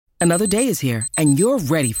Another day is here, and you're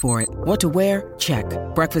ready for it. What to wear? Check.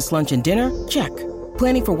 Breakfast, lunch, and dinner? Check.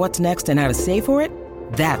 Planning for what's next and how to save for it?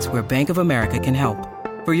 That's where Bank of America can help.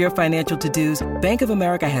 For your financial to-dos, Bank of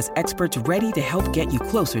America has experts ready to help get you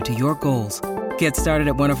closer to your goals. Get started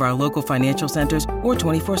at one of our local financial centers or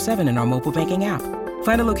 24/7 in our mobile banking app.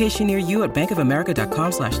 Find a location near you at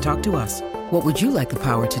bankofamerica.com/talktous. What would you like the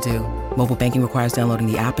power to do? Mobile banking requires downloading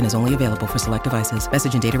the app and is only available for select devices.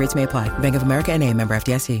 Message and data rates may apply. Bank of America N.A., member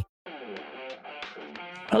FDIC.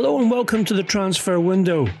 Hello and welcome to The Transfer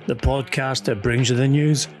Window, the podcast that brings you the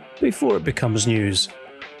news before it becomes news,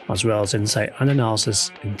 as well as insight and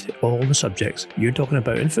analysis into all the subjects you're talking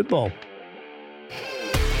about in football.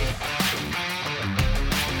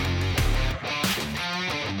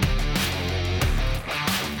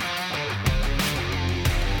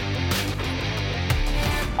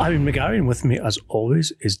 I'm McGarry, with me as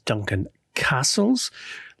always is Duncan Castles.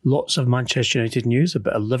 Lots of Manchester United news, a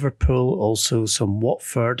bit of Liverpool, also some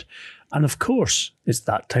Watford, and of course it's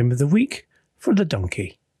that time of the week for the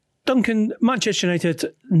donkey. Duncan, Manchester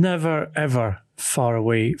United never ever far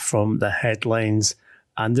away from the headlines,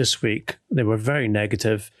 and this week they were very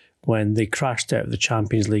negative when they crashed out of the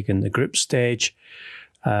Champions League in the group stage.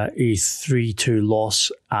 A 3-2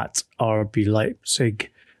 loss at RB Leipzig,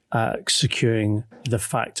 securing the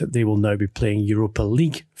fact that they will now be playing Europa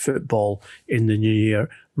League football in the new year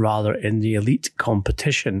rather in the elite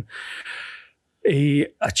competition. A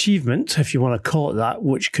achievement, if you want to call it that,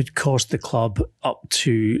 which could cost the club up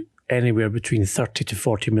to anywhere between 30 to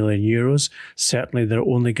 40 million euros. Certainly they're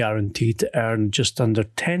only guaranteed to earn just under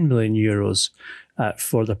 10 million euros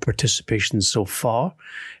for their participation so far.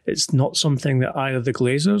 It's not something that either the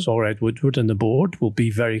Glazers or Ed Woodward and the board will be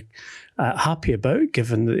very happy about,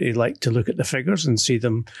 given that they like to look at the figures and see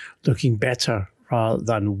them looking better rather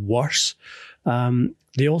than worse.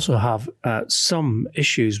 They also have some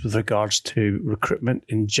issues with regards to recruitment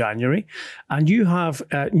in January. And you have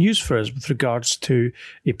news for us with regards to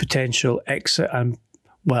a potential exit and,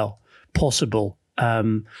 possible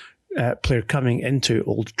player coming into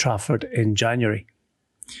Old Trafford in January.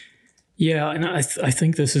 Yeah, and I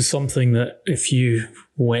think this is something that if you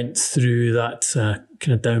went through that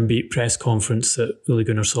kind of downbeat press conference that Ole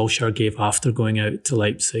Gunnar Solskjaer gave after going out to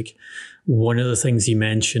Leipzig, one of the things he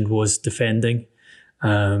mentioned was defending,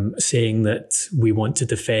 saying that we want to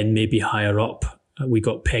defend maybe higher up. We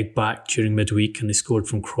got pegged back during midweek and they scored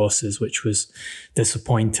from crosses, which was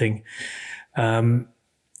disappointing.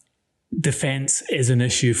 Defence is an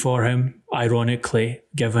issue for him, ironically,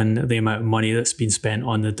 given the amount of money that's been spent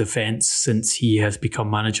on the defence since he has become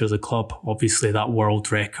manager of the club. Obviously, that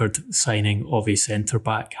world record signing of a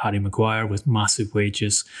centre-back, Harry Maguire, with massive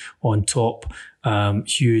wages on top.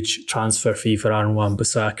 Huge transfer fee for Aaron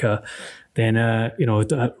Wan-Bissaka. Then, a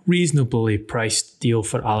reasonably priced deal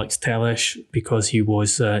for Alex Telles because he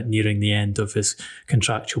was nearing the end of his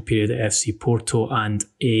contractual period at FC Porto, and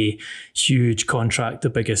a huge contract, the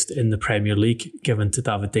biggest in the Premier League, given to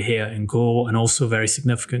David De Gea in goal, and also a very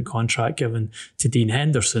significant contract given to Dean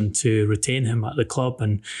Henderson to retain him at the club.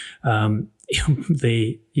 And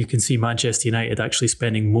you can see Manchester United actually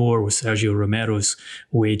spending more with Sergio Romero's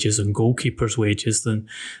wages and goalkeepers' wages than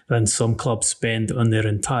some clubs spend on their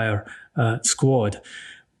entire squad.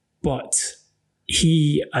 But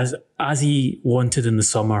he, as he wanted in the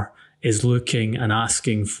summer, is looking and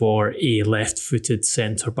asking for a left-footed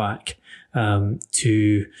centre-back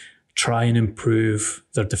to try and improve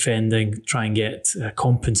their defending, try and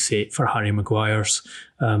compensate for Harry Maguire's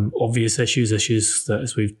obvious issues that,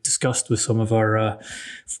 as we've discussed with some of our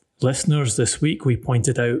listeners this week, we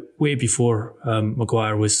pointed out way before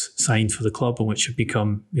Maguire was signed for the club, and which have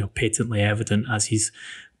become patently evident as he's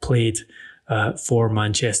played for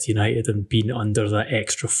Manchester United and been under that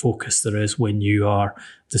extra focus there is when you are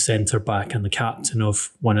the centre-back and the captain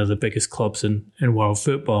of one of the biggest clubs in world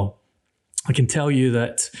football. I can tell you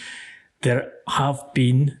that there have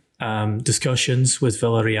been discussions with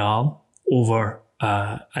Villarreal over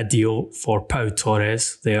a deal for Pau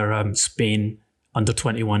Torres, their Spain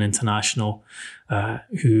under-21 international,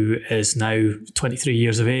 who is now 23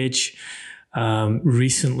 years of age.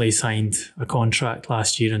 Recently signed a contract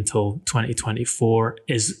last year until 2024,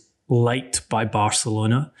 is liked by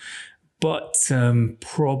Barcelona, but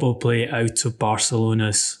probably out of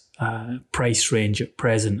Barcelona's price range at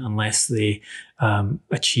present, unless they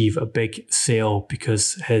achieve a big sale,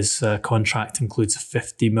 because his contract includes a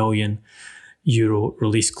 50 million euro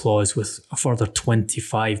release clause with a further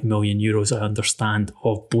 25 million euros, I understand,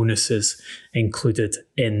 of bonuses included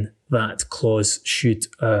in that clause should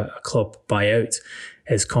a club buy out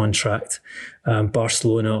his contract.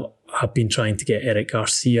 Barcelona have been trying to get Eric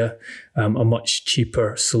Garcia, a much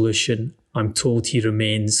cheaper solution. I'm told he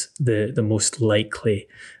remains the most likely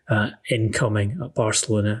incoming at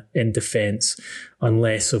Barcelona in defence,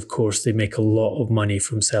 unless, of course, they make a lot of money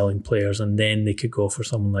from selling players, and then they could go for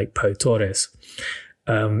someone like Pau Torres.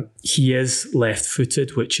 He is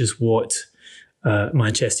left-footed, which is what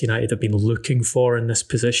Manchester United have been looking for in this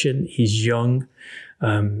position. He's young,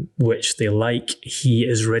 which they like. He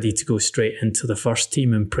is ready to go straight into the first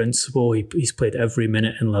team in principle. He's played every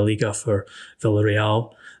minute in La Liga for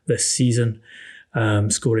Villarreal this season,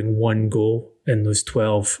 scoring 1 goal in those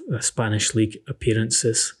 12 Spanish league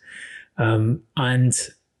appearances. And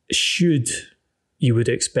should, you would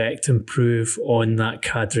expect, improve on that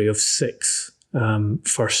cadre of 6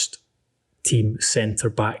 first team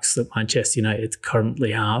centre-backs that Manchester United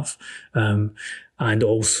currently have. And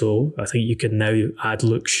also, I think you can now add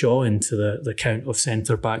Luke Shaw into the count of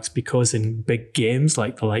centre-backs, because in big games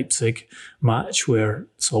like the Leipzig match, where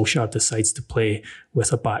Solskjaer decides to play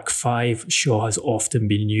with a back 5, Shaw has often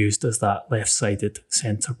been used as that left-sided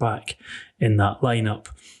centre-back in that lineup.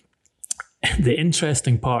 The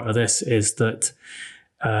interesting part of this is that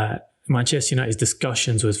Manchester United's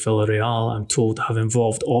discussions with Villarreal, I'm told, have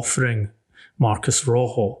involved offering Marcos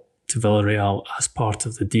Rojo to Villarreal as part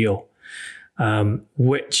of the deal,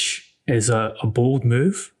 which is a bold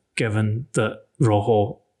move, given that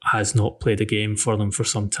Rojo has not played a game for them for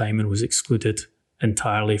some time and was excluded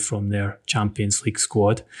entirely from their Champions League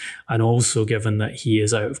squad, and also given that he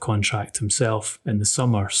is out of contract himself in the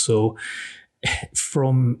summer. So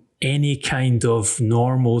from any kind of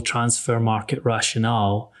normal transfer market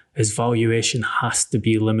rationale, his valuation has to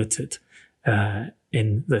be limited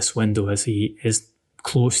in this window, as he is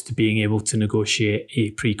close to being able to negotiate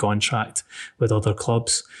a pre-contract with other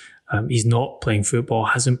clubs. He's not playing football,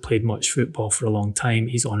 hasn't played much football for a long time.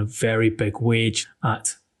 He's on a very big wage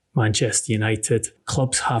at Manchester United.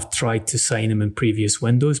 Clubs have tried to sign him in previous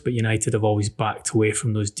windows, but United have always backed away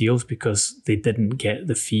from those deals because they didn't get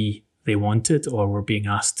the fee they wanted, or were being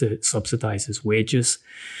asked to subsidise his wages.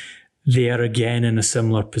 They are again in a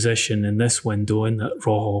similar position in this window, in that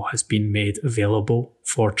Rojo has been made available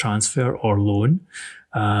for transfer or loan.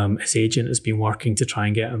 His agent has been working to try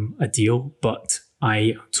and get him a deal, but I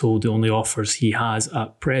am told the only offers he has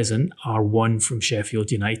at present are one from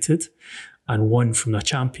Sheffield United and one from the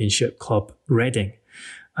Championship club, Reading.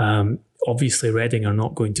 Obviously, Reading are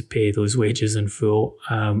not going to pay those wages in full.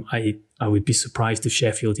 I would be surprised if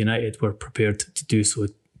Sheffield United were prepared to do so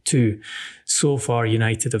too. So far,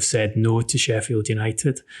 United have said no to Sheffield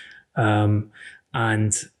United,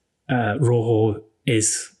 and Rojo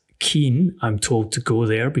is keen, I'm told, to go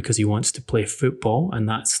there because he wants to play football, and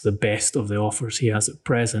that's the best of the offers he has at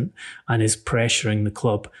present, and is pressuring the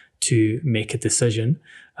club to make a decision.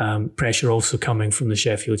 Pressure also coming from the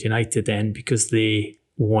Sheffield United end, because they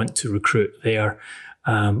want to recruit there,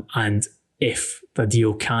 and if the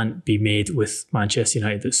deal can't be made with Manchester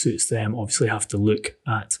United that suits them, obviously have to look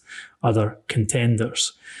at other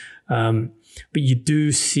contenders. But you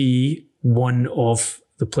do see one of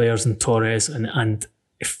the players in Torres and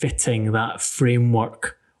fitting that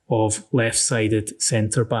framework of left-sided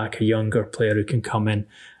centre-back, a younger player who can come in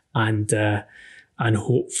and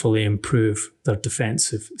hopefully improve their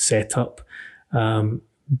defensive setup,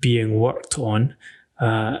 being worked on.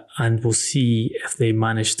 And we'll see if they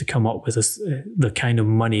manage to come up with the kind of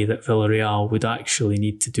money that Villarreal would actually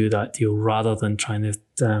need to do that deal, rather than trying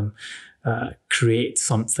to create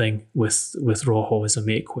something with Rojo as a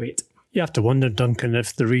make-weight. You have to wonder, Duncan,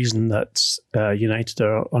 if the reason that United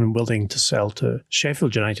are unwilling to sell to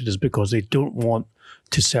Sheffield United is because they don't want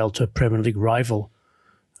to sell to a Premier League rival.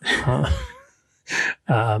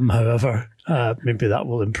 However, maybe that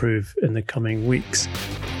will improve in the coming weeks.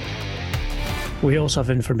 We also have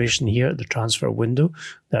information here at the transfer window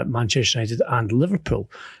that Manchester United and Liverpool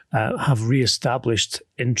have re-established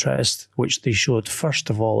interest, which they showed first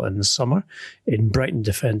of all in the summer in Brighton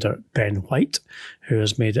defender Ben White, who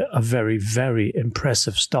has made a very, very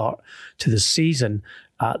impressive start to the season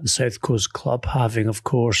at the South Coast club, having, of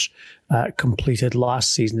course, completed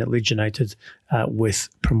last season at Leeds United with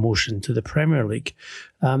promotion to the Premier League.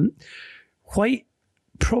 White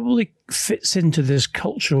probably fits into this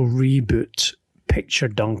cultural reboot picture,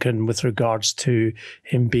 Duncan, with regards to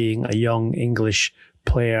him being a young English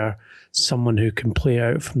player, someone who can play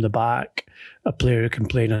out from the back, a player who can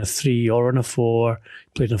play in a 3 or in a 4,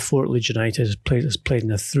 played in a 4 at Leeds United, has played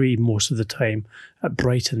in a 3 most of the time at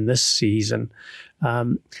Brighton this season.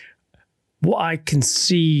 What I can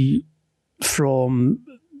see from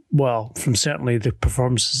well, from certainly the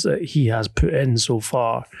performances that he has put in so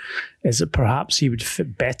far, is that perhaps he would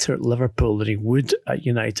fit better at Liverpool than he would at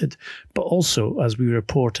United. But also, as we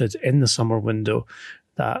reported in the summer window,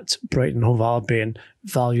 that Brighton Hove Albion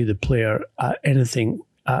value the player at anything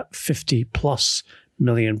at £50+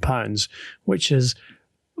 million, which is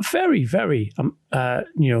very, very,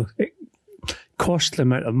 costly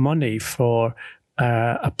amount of money for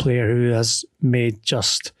a player who has made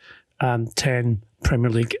just 10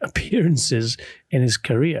 Premier League appearances in his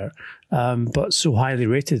career. But so highly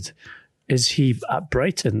rated is he at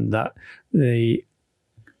Brighton that the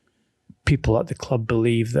people at the club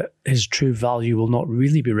believe that his true value will not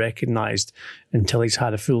really be recognised until he's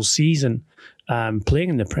had a full season playing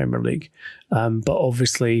in the Premier League. But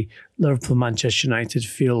obviously, Liverpool, Manchester United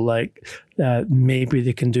feel like maybe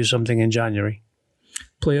they can do something in January.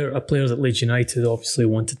 A player that Leeds United obviously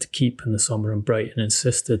wanted to keep in the summer, and Brighton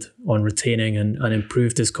insisted on retaining and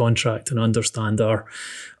improved his contract, and understand are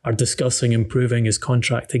discussing improving his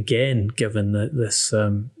contract again, given that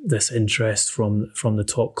this interest from the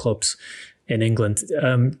top clubs in England.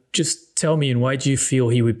 Just tell me, and why do you feel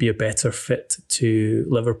he would be a better fit to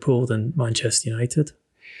Liverpool than Manchester United?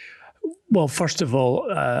 Well, first of all,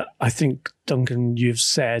 I think, Duncan, you've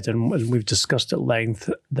said, and we've discussed at length,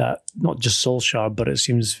 that not just Solskjaer, but it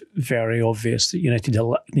seems very obvious that United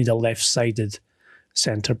need a left-sided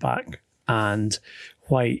centre-back. And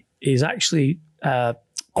White is actually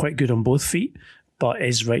quite good on both feet, but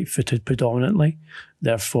is right-footed predominantly.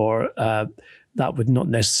 Therefore, that would not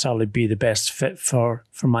necessarily be the best fit for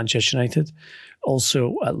Manchester United.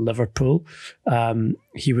 Also, at Liverpool,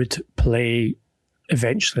 he would play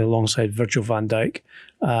eventually alongside Virgil van Dijk,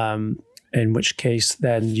 in which case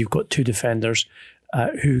then you've got two defenders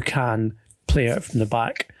who can play out from the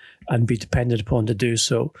back and be depended upon to do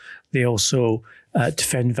so. They also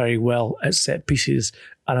defend very well at set pieces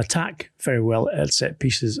and attack very well at set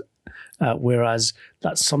pieces, whereas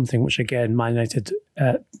that's something which, again, Man United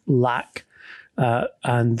lack.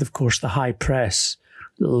 And, of course, the high press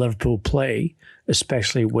that Liverpool play,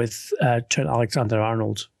 especially with Trent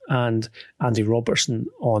Alexander-Arnold and Andy Robertson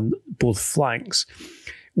on both flanks,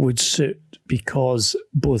 would suit, because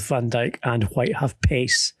both Van Dijk and White have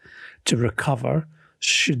pace to recover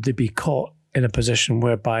should they be caught in a position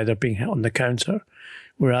whereby they're being hit on the counter.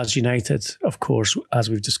 Whereas United, of course, as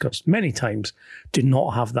we've discussed many times, do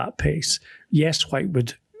not have that pace. Yes, White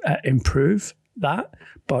would improve that,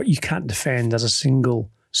 but you can't defend as a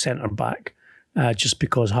single centre-back just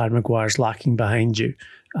because Harry Maguire's lacking behind you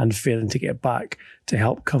and failing to get back to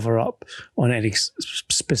help cover up on any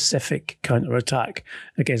specific counter-attack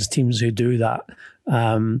against teams who do that.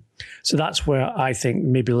 So that's where I think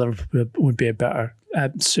maybe Liverpool would be a better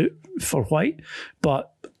suit for White. But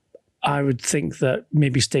I would think that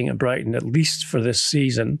maybe staying at Brighton, at least for this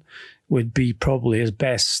season, would be probably his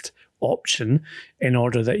best option in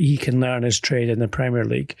order that he can learn his trade in the Premier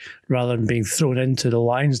League rather than being thrown into the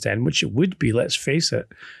Lions' Den, which it would be, let's face it,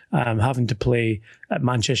 having to play at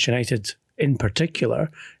Manchester United in particular,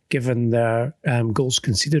 given their goals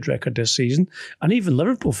conceded record this season, and even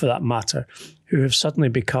Liverpool for that matter, who have suddenly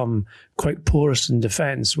become quite porous in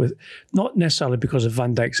defence, with not necessarily because of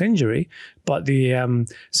Van Dijk's injury, but they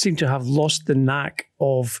seem to have lost the knack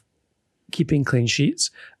of keeping clean sheets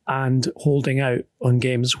and holding out on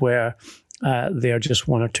games where they are just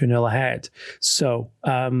 1 or 2-0 ahead. So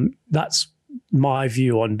that's my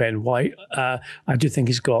view on Ben White. I do think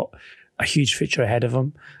he's got a huge future ahead of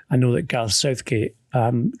him. I know that Gareth Southgate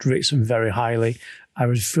rates him very highly. I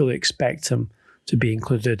would fully expect him to be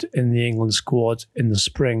included in the England squad in the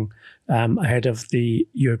spring ahead of the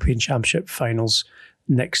European Championship finals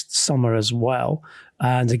next summer as well.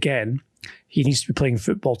 And again, he needs to be playing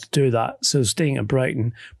football to do that. So staying at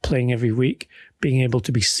Brighton, playing every week, being able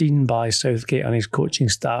to be seen by Southgate and his coaching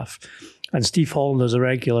staff. And Steve Holland is a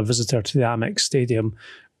regular visitor to the Amex Stadium,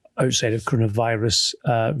 outside of coronavirus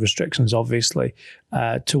restrictions, obviously,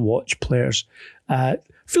 to watch players. I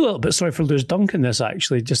feel a little bit sorry for Lewis Dunk in this,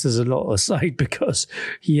 actually, just as a little aside, because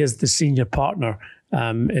he is the senior partner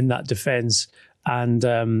in that defence.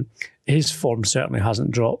 And his form certainly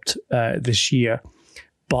hasn't dropped this year.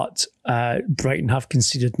 But Brighton have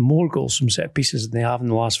conceded more goals from set pieces than they have in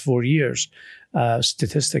the last 4 years,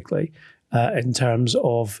 statistically, in terms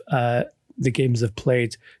of the games they've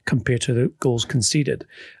played compared to the goals conceded.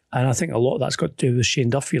 And I think a lot of that's got to do with Shane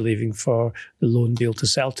Duffy leaving for the loan deal to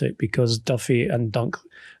Celtic, because Duffy and Dunk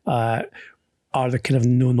are the kind of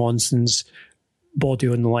no-nonsense,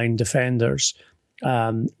 body-on-the-line defenders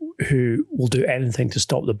who will do anything to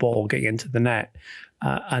stop the ball getting into the net.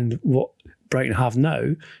 And what Brighton have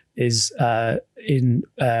now is in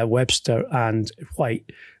Webster and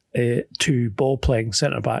White, two ball-playing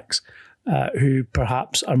centre-backs who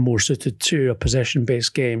perhaps are more suited to a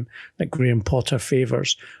possession-based game that Graham Potter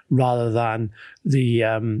favours, rather than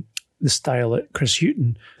the style that Chris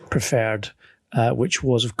Hughton preferred, which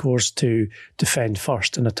was, of course, to defend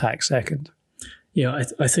first and attack second. Yeah,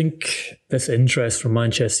 I think this interest from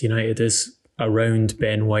Manchester United is around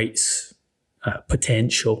Ben White's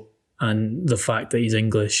potential, and the fact that he's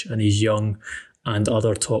English and he's young, and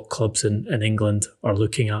other top clubs in England are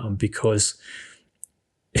looking at him, because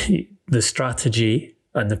the strategy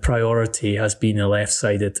and the priority has been a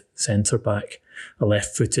left-sided centre-back, a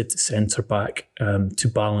left-footed centre-back,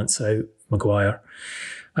 to balance out Maguire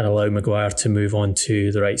and allow Maguire to move on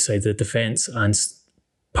to the right side of the defence and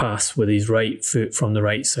pass with his right foot from the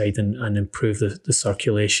right side and improve the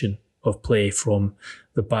circulation of play from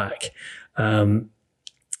the back.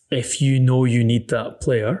 If you know you need that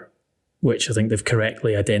player, which I think they've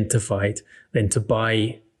correctly identified, then to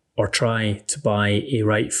buy or try to buy a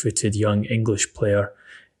right-footed young English player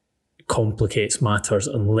complicates matters,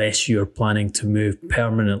 unless you're planning to move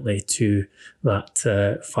permanently to that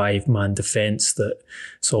five-man defence that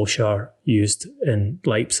Solskjaer used in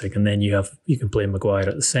Leipzig, and then you can play Maguire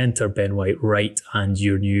at the centre, Ben White right, and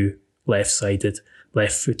your new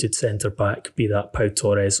left-footed centre-back, be that Pau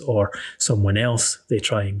Torres or someone else they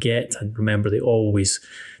try and get. And remember, they always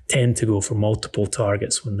tend to go for multiple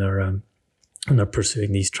targets when they're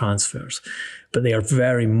pursuing these transfers. But they are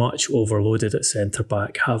very much overloaded at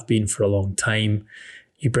centre-back, have been for a long time.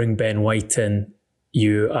 You bring Ben White in,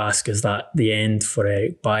 you ask, is that the end for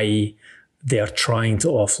Eric Bailly? They're trying to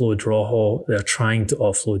offload Rojo. They're trying to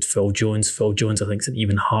offload Phil Jones. Phil Jones, I think, is an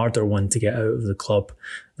even harder one to get out of the club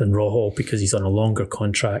than Rojo, because he's on a longer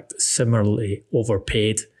contract, similarly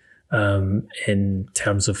overpaid in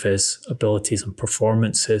terms of his abilities and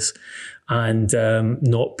performances, and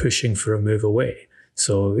not pushing for a move away.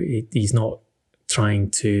 So he's not trying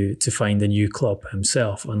to find a new club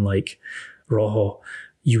himself, unlike Rojo.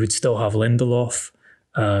 You would still have Lindelof.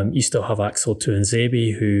 You still have Axel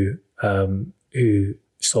Tuanzebe, who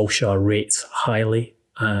Solskjaer rates highly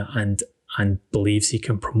and believes he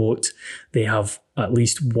can promote. They have at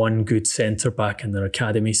least one good centre-back in their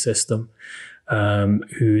academy system,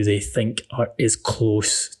 who they think is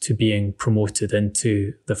close to being promoted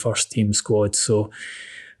into the first team squad. So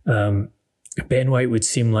Ben White would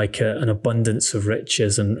seem like an abundance of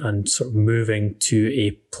riches, and sort of moving to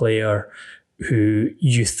a player who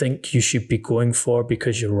you think you should be going for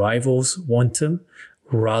because your rivals want him,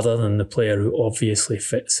 rather than the player who obviously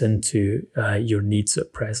fits into your needs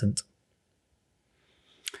at present.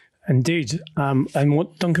 Indeed.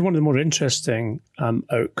 Duncan, one of the more interesting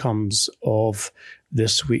outcomes of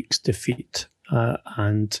this week's defeat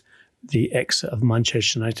and the exit of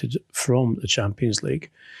Manchester United from the Champions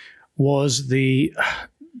League was the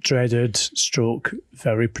dreaded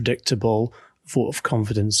very predictable vote of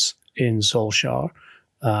confidence in Solskjaer,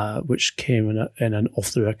 which came in an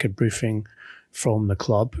off-the-record briefing from the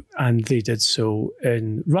club. And they did so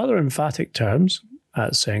in rather emphatic terms,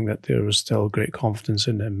 saying that there was still great confidence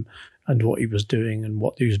in him and what he was doing and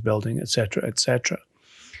what he was building, etc., etc.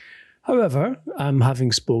 However,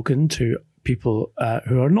 having spoken to people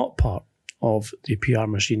who are not part of the PR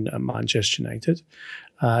machine at Manchester United,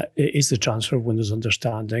 it is the transfer window's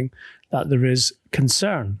understanding that there is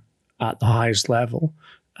concern at the highest level,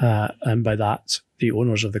 and by that, the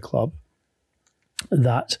owners of the club,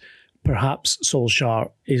 that perhaps Solskjaer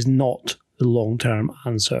is not the long-term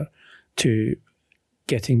answer to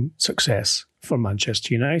getting success for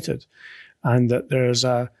Manchester United, and that there's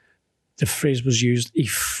the phrase was used, a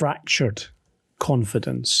fractured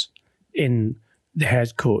confidence in the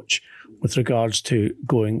head coach with regards to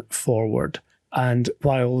going forward. And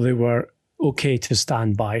while they were okay to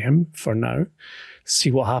stand by him for now,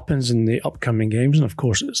 see what happens in the upcoming games, and of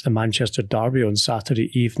course it's the Manchester derby on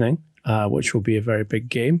Saturday evening, which will be a very big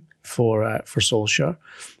game for Solskjaer,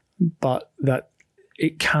 but that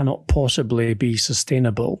it cannot possibly be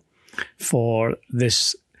sustainable for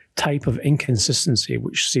this type of inconsistency,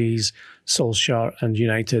 which sees Solskjaer and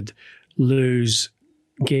United lose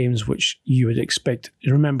games which you would expect.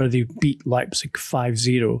 Remember, they beat Leipzig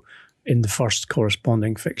 5-0 in the first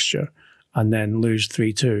corresponding fixture and then lose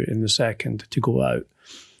 3-2 in the second to go out.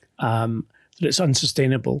 That it's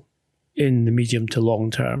unsustainable in the medium to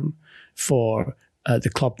long term for the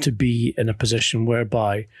club to be in a position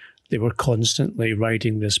whereby they were constantly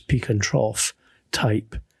riding this peak and trough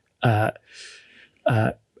type.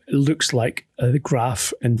 It looks like the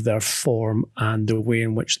graph in their form and the way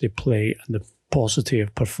in which they play and the paucity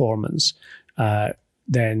of performance,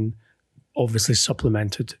 then obviously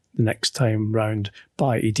supplemented the next time round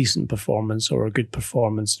by a decent performance or a good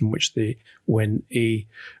performance in which they win a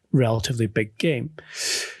relatively big game.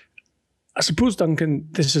 I suppose, Duncan,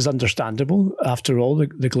 this is understandable. After all, the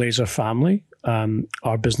Glazer family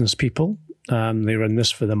are business people. They run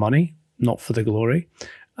this for the money, not for the glory.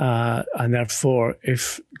 And therefore,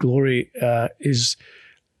 if glory is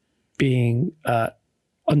being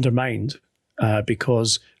undermined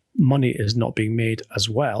because money is not being made as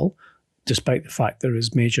well, despite the fact there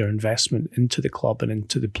is major investment into the club and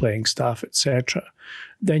into the playing staff, etc.,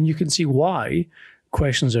 then you can see why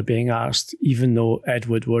questions are being asked, even though Ed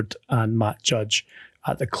Woodward and Matt Judge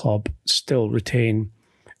at the club still retain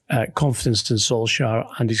confidence in Solskjaer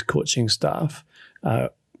and his coaching staff,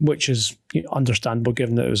 which is understandable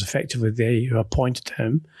given that it was effectively they who appointed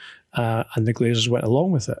him and the Glazers went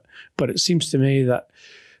along with it. But it seems to me that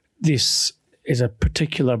this is a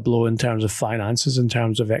particular blow in terms of finances, in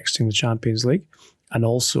terms of exiting the Champions League, and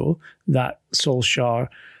also that Solskjaer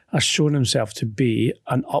has shown himself to be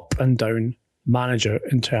an up and down manager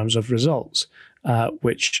in terms of results,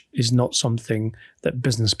 which is not something that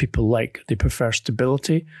business people like. They prefer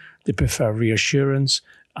stability, they prefer reassurance,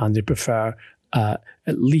 and they prefer at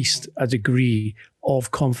least a degree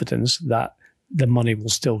of confidence that the money will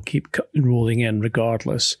still keep rolling in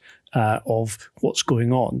regardless of what's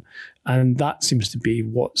going on. And that seems to be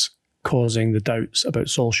what's causing the doubts about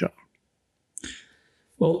Solskjaer.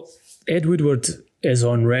 Well, Ed Woodward is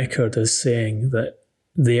on record as saying that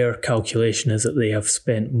their calculation is that they have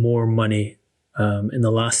spent more money in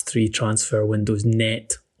the last 3 transfer windows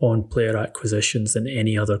net on player acquisitions than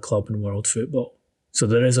any other club in world football. So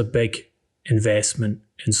there is a big investment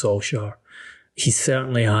in Solskjaer. He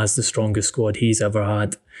certainly has the strongest squad he's ever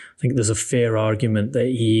had. I think there's a fair argument that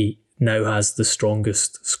he now has the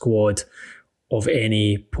strongest squad of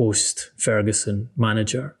any post-Ferguson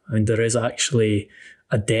manager. I mean, there is actually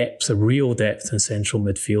a real depth in central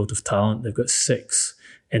midfield of talent. They've got 6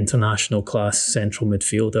 international class central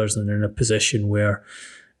midfielders, and they're in a position where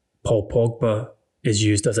Paul Pogba is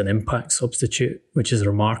used as an impact substitute, which is a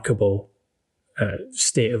remarkable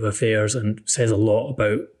state of affairs and says a lot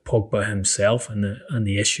about Pogba himself and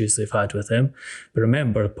the issues they've had with him. But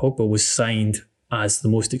remember, Pogba was signed as the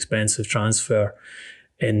most expensive transfer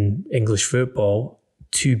in English football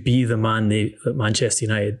to be the man that Manchester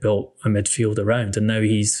United built a midfield around, and now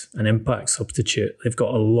he's an impact substitute. They've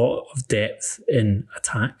got a lot of depth in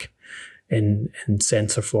attack, in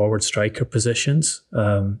centre-forward striker positions.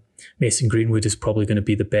 Mason Greenwood is probably going to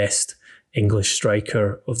be the best English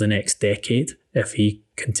striker of the next decade if he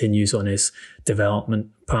continues on his development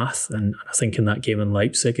path. And I think in that game in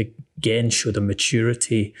Leipzig, again, showed a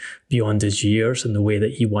maturity beyond his years in the way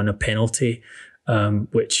that he won a penalty,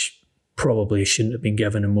 which probably shouldn't have been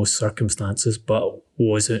given in most circumstances, but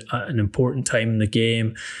was at an important time in the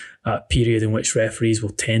game, a period in which referees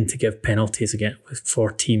will tend to give penalties again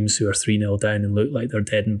for teams who are 3-0 down and look like they're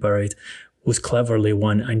dead and buried, was cleverly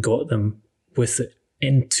won and got them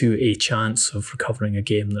into a chance of recovering a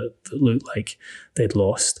game that looked like they'd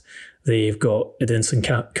lost. They've got Edinson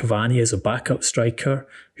Cavani as a backup striker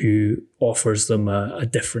who offers them a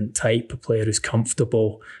different type of player who's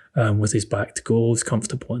comfortable with his back to goal, who's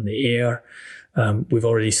comfortable in the air. We've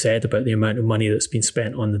already said about the amount of money that's been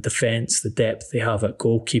spent on the defence, the depth they have at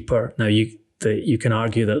goalkeeper. Now, you can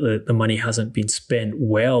argue that the money hasn't been spent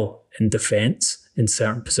well in defence in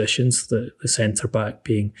certain positions, the centre-back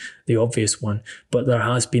being the obvious one, but there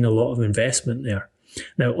has been a lot of investment there.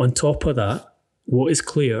 Now, on top of that, what is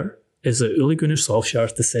clear is that Ole Gunnar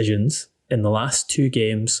Solskjaer's decisions in the last 2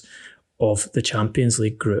 games of the Champions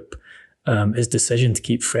League group, his decision to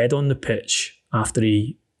keep Fred on the pitch after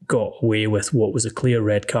he got away with what was a clear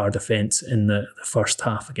red card offence in the first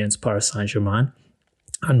half against Paris Saint-Germain,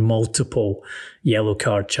 and multiple yellow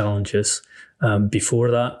card challenges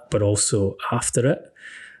before that, but also after it.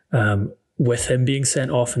 With him being sent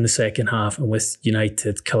off in the second half and with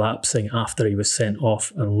United collapsing after he was sent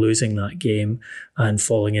off and losing that game and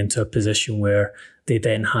falling into a position where they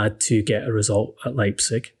then had to get a result at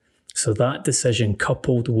Leipzig. So that decision,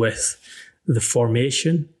 coupled with the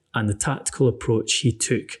formation and the tactical approach he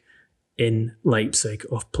took in Leipzig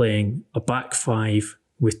of playing a back 5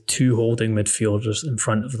 with 2 holding midfielders in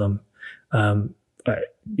front of them,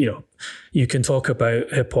 you can talk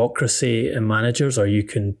about hypocrisy in managers, or you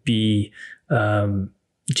can be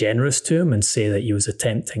generous to him and say that he was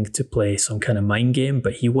attempting to play some kind of mind game.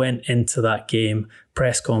 But he went into that game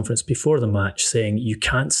press conference before the match saying, you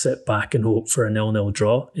can't sit back and hope for a 0-0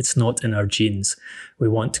 draw. It's not in our genes. We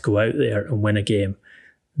want to go out there and win a game.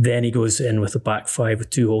 Then he goes in with a back 5 with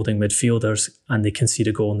 2 holding midfielders and they concede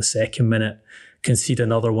a goal in the second minute. concede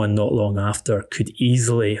another one not long after, could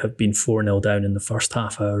easily have been 4-0 down in the first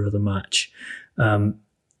half hour of the match.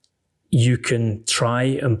 You can try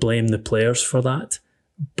and blame the players for that,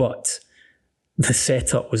 but the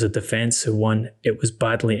setup was a defensive one. It was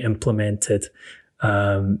badly implemented.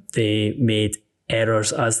 They made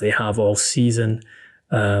errors, as they have all season,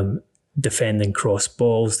 defending cross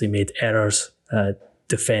balls. They made errors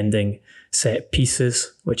defending set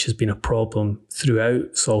pieces, which has been a problem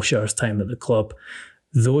throughout Solskjaer's time at the club.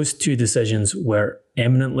 Those two decisions were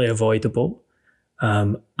eminently avoidable,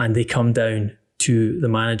 and they come down to the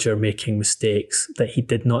manager making mistakes that he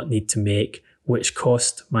did not need to make, which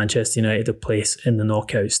cost Manchester United a place in the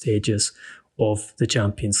knockout stages of the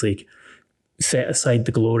Champions League. Set aside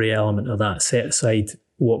the glory element of that, set aside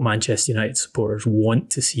what Manchester United supporters want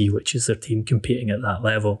to see, which is their team competing at that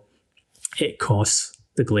level. It costs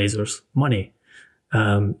the Glazers money.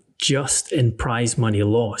 Just in prize money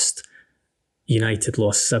lost, United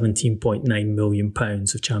lost £17.9 million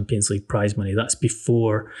of Champions League prize money. That's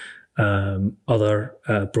before other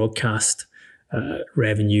broadcast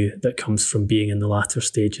revenue that comes from being in the latter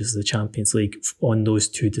stages of the Champions League on those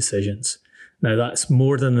two decisions. Now, that's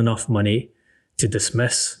more than enough money to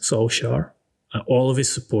dismiss Solskjaer, all of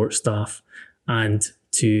his support staff, and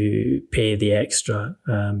to pay the extra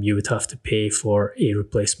you would have to pay for a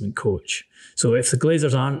replacement coach. So if the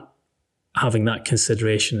Glazers aren't having that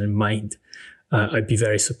consideration in mind, I'd be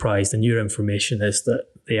very surprised. And your information is that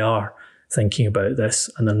they are thinking about this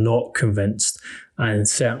and they're not convinced. And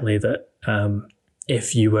certainly that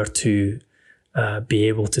if you were to be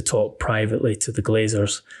able to talk privately to the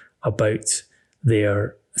Glazers about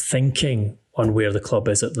their thinking on where the club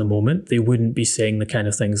is at the moment, they wouldn't be saying the kind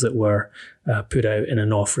of things that were put out in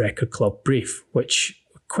an off-record club brief, which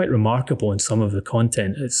are quite remarkable in some of the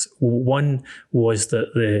content. One was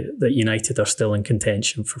that United are still in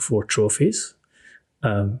contention for 4 trophies,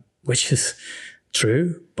 which is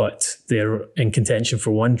true, but they're in contention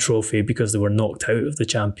for 1 trophy because they were knocked out of the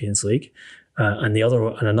Champions League, and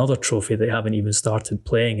another trophy they haven't even started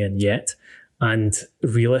playing in yet. And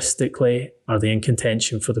realistically, are they in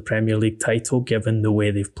contention for the Premier League title given the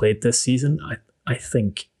way they've played this season? I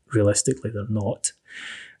think realistically they're not.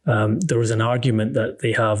 There was an argument that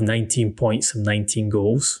they have 19 points and 19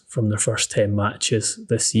 goals from their first 10 matches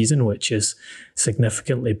this season, which is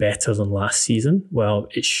significantly better than last season. Well,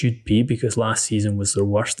 it should be, because last season was their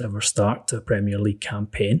worst ever start to a Premier League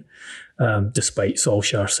campaign, despite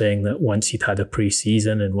Solskjaer saying that once he'd had a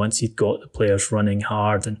pre-season and once he'd got the players running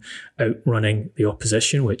hard and outrunning the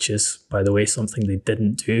opposition, which is, by the way, something they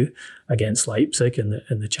didn't do against Leipzig in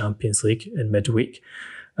the Champions League in midweek,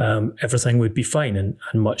 everything would be fine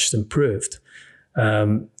and much improved.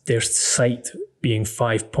 Their sight being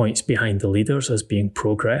 5 points behind the leaders as being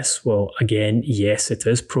progress. Well, again, yes, it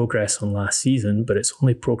is progress on last season, but it's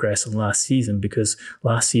only progress on last season because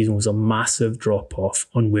last season was a massive drop-off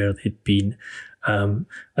on where they'd been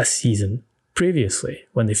a season previously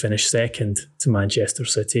when they finished second to Manchester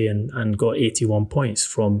City and got 81 points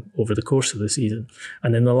from over the course of the season.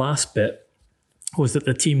 And then the last bit was that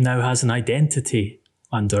the team now has an identity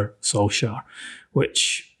under Solskjaer,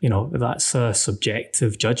 which, that's a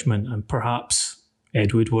subjective judgment, and perhaps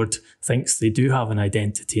Ed Woodward thinks they do have an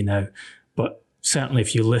identity now. But certainly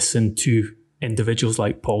if you listen to individuals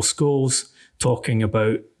like Paul Scholes talking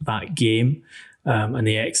about that game and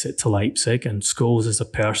the exit to Leipzig, and Scholes is a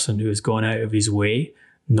person who has gone out of his way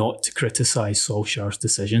not to criticise Solskjaer's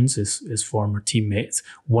decisions, his former teammates.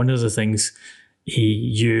 One of the things he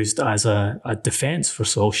used as a defence for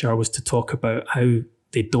Solskjaer was to talk about how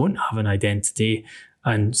they don't have an identity,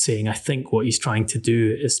 and saying, I think what he's trying to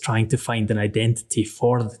do is trying to find an identity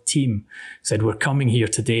for the team. He said, we're coming here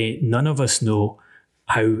today, none of us know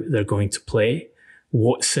how they're going to play,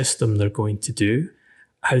 what system they're going to do,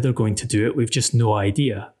 how they're going to do it. We've just no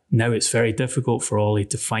idea. Now it's very difficult for Ollie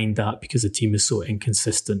to find that because the team is so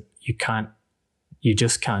inconsistent. You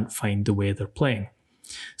just can't find the way they're playing.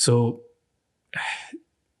 So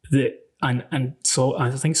so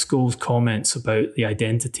I think Scholes' comments about the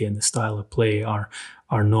identity and the style of play are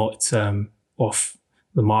not off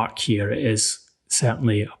the mark here. It is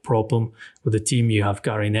certainly a problem with the team. You have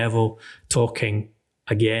Gary Neville talking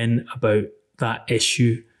again about that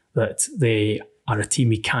issue, that they are a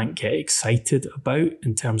team he can't get excited about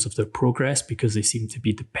in terms of their progress because they seem to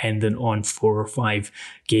be dependent on 4 or 5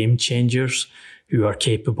 game changers who are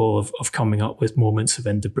capable of coming up with moments of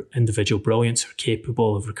individual brilliance, are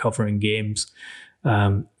capable of recovering games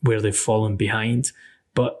where they've fallen behind,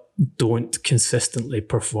 but don't consistently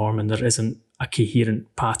perform, and there isn't a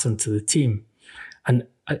coherent pattern to the team. And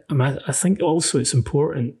I think also it's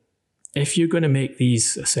important if you're going to make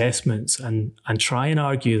these assessments and try and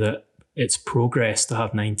argue that it's progress to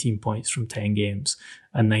have 19 points from 10 games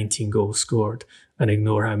and 19 goals scored and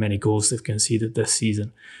ignore how many goals they've conceded this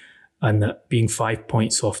season, and that being 5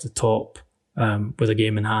 points off the top with a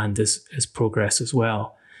game in hand is progress as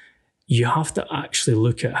well, you have to actually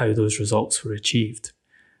look at how those results were achieved.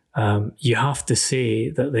 You have to say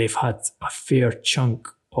that they've had a fair chunk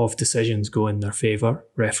of decisions go in their favour,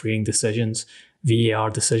 refereeing decisions, VAR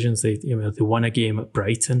decisions. They won a game at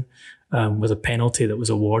Brighton with a penalty that was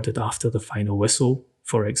awarded after the final whistle.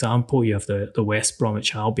 For example, you have the West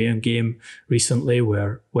Bromwich Albion game recently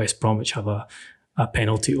where West Bromwich have a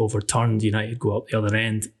penalty overturned. United go up the other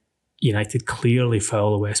end. United clearly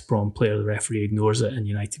foul the West Brom player. The referee ignores it and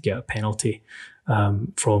United get a penalty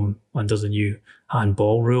from under the new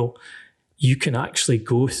handball rule. You can actually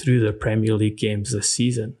go through the Premier League games this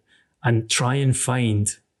season and try and find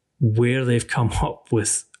where they've come up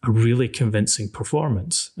with a really convincing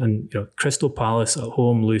performance. And Crystal Palace at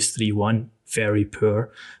home lose 3-1, very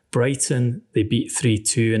poor. Brighton, they beat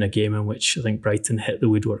 3-2 in a game in which I think Brighton hit the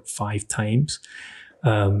woodwork 5 times.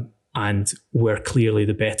 And were clearly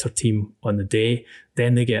the better team on the day.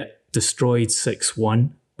 Then they get destroyed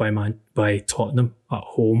 6-1 by Tottenham at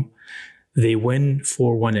home. They win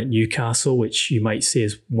 4-1 at Newcastle, which you might say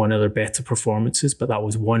is one of their better performances, but that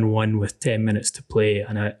was 1-1 with 10 minutes to play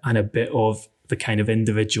and a bit of the kind of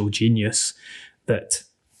individual genius that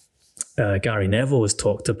Gary Neville has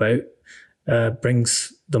talked about,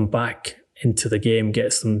 brings them back into the game,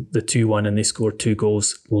 gets them the 2-1, and they score 2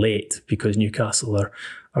 goals late because Newcastle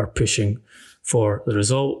are pushing for the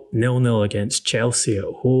result. 0-0 against Chelsea at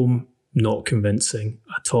home, not convincing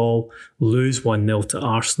at all. Lose 1-0 to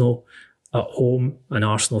Arsenal at home, an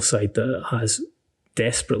Arsenal side that has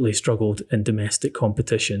desperately struggled in domestic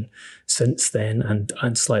competition since then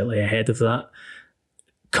and slightly ahead of that.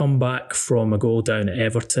 Come back from a goal down at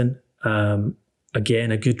Everton.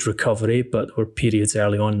 Again, a good recovery, but there were periods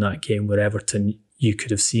early on in that game where Everton, you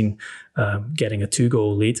could have seen getting a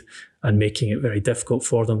 2-goal lead and making it very difficult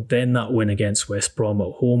for them. Then that win against West Brom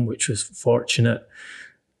at home, which was fortunate.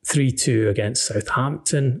 3-2 against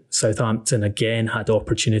Southampton. Southampton again had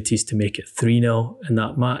opportunities to make it 3-0 in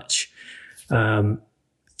that match.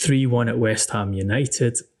 3-1 at West Ham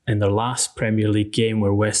United in their last Premier League game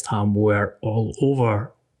where West Ham were all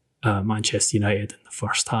over Manchester United in the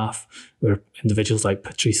first half, where individuals like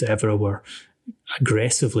Patrice Evra were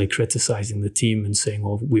aggressively criticising the team and saying,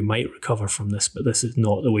 well, we might recover from this, but this is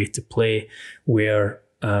not the way to play, where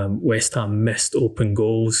West Ham missed open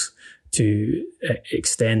goals to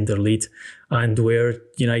extend their lead, and where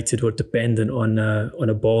United were dependent on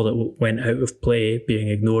a ball that went out of play being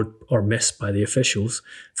ignored or missed by the officials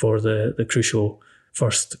for the crucial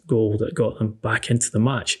first goal that got them back into the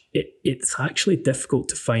match. It's actually difficult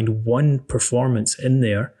to find one performance in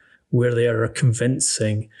there where they are a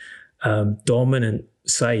convincing, dominant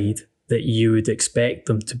side that you would expect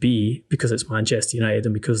them to be because it's Manchester United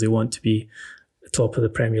and because they want to be top of the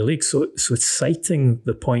Premier League. So citing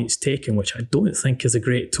the points taken, which I don't think is a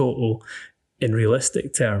great total in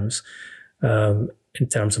realistic terms, in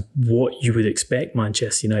terms of what you would expect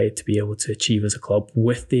Manchester United to be able to achieve as a club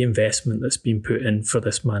with the investment that's been put in for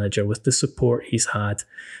this manager, with the support he's had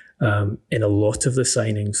in a lot of the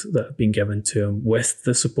signings that have been given to him, with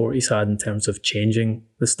the support he's had in terms of changing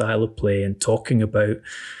the style of play and talking about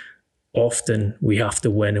often we have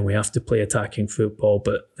to win and we have to play attacking football,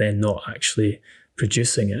 but then not actually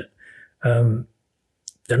producing it.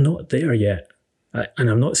 They're not there yet. And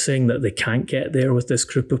I'm not saying that they can't get there with this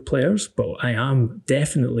group of players, but I am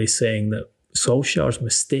definitely saying that Solskjaer's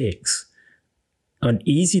mistakes on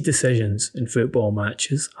easy decisions in football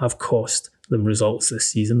matches have cost them results this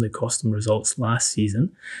season. They cost them results last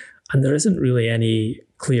season. And there isn't really any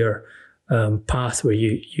clear path where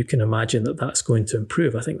you can imagine that that's going to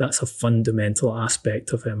improve. I think that's a fundamental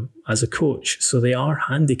aspect of him as a coach. So they are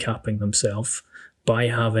handicapping themselves by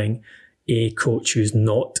having a coach who's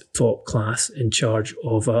not top class in charge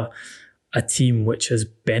of a team which has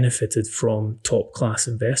benefited from top class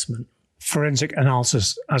investment. Forensic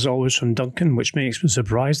analysis, as always, from Duncan, which makes me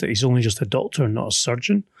surprised that he's only just a doctor and not a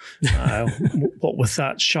surgeon. What with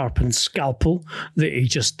that sharpened scalpel that he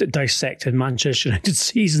just dissected Manchester United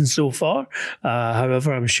season so far.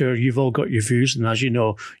 However, I'm sure you've all got your views, and as you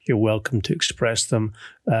know, you're welcome to express them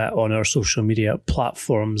on our social media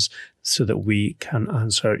platforms so that we can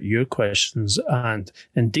answer your questions and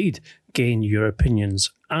indeed gain your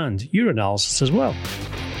opinions and your analysis as well.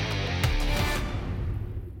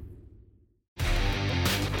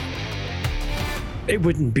 it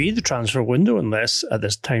wouldn't be the transfer window unless at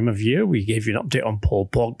this time of year we gave you an update on Paul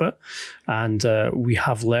Pogba. And we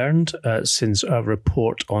have learned since our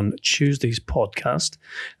report on Tuesday's podcast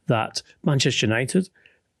that Manchester United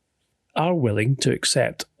are willing to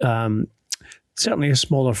accept certainly a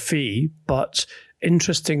smaller fee, but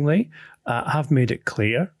interestingly have made it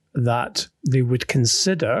clear that they would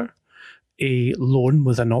consider a loan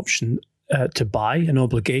with an option to buy, an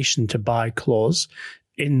obligation to buy clause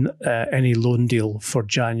in any loan deal for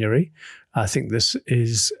January. I think this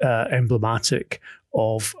is emblematic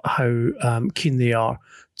of how keen they are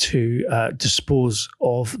to dispose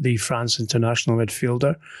of the France international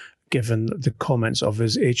midfielder, given the comments of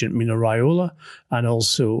his agent Mino Raiola and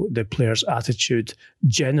also the player's attitude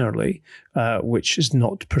generally, which is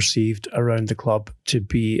not perceived around the club to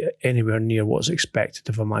be anywhere near what's expected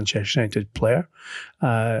of a Manchester United player.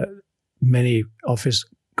 Many of his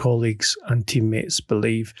colleagues and teammates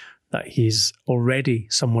believe that he's already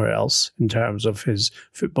somewhere else in terms of his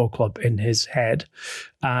football club in his head,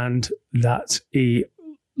 and that a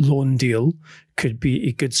loan deal could be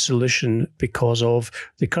a good solution because of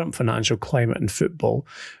the current financial climate in football,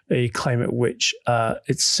 a climate which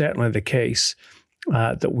it's certainly the case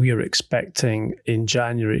that we are expecting in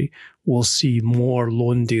January. We'll see more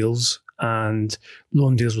loan deals and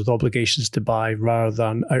loan deals with obligations to buy rather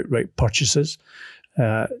than outright purchases.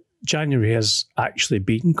 January has actually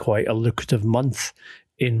been quite a lucrative month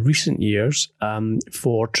in recent years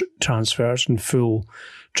for transfers and full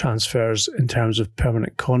transfers in terms of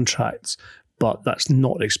permanent contracts, but that's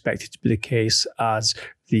not expected to be the case as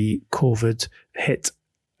the COVID hit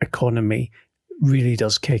economy really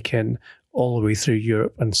does kick in all the way through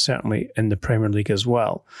Europe and certainly in the Premier League as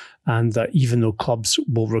well. And that even though clubs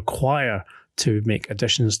will require to make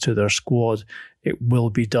additions to their squad, it will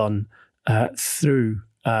be done through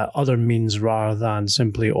other means rather than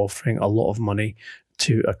simply offering a lot of money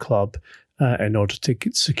to a club in order to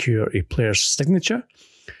secure a player's signature.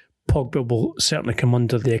 Pogba will certainly come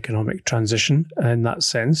under the economic transition in that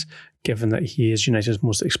sense, given that he is United's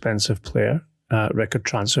most expensive player, record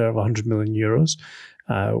transfer of 100 million euros.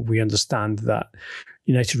 We understand that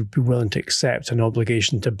United would be willing to accept an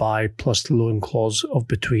obligation to buy plus the loan clause of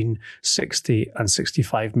between 60 and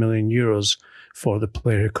 65 million euros for the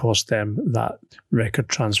player who cost them that record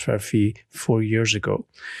transfer fee 4 years ago.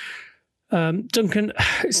 Duncan,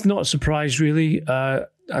 it's not a surprise really.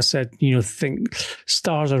 I said, think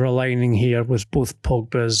stars are aligning here with both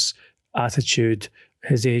Pogba's attitude,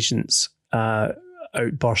 his agent's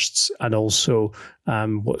outbursts, and also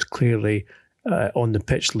what's clearly on the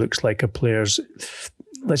pitch looks like a player's,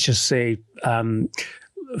 let's just say,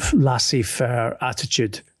 laissez-faire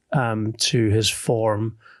attitude to his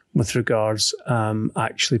form with regards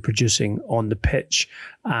actually producing on the pitch.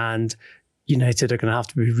 And United are going to have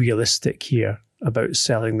to be realistic here about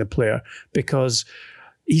selling the player because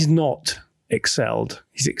he's not excelled.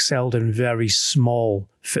 He's excelled in very small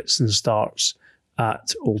fits and starts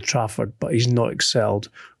at Old Trafford, but he's not excelled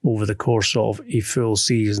over the course of a full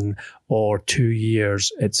season or 2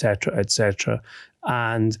 years, etc., etc.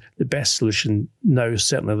 And the best solution now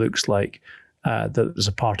certainly looks like that there's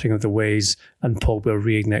a parting of the ways and Pogba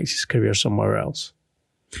reignites his career somewhere else.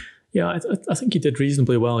 Yeah, I think he did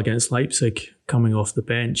reasonably well against Leipzig coming off the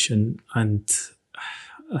bench, and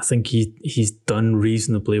I think he's done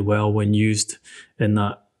reasonably well when used in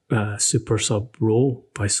that super sub role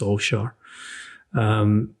by Solskjaer.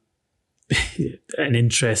 An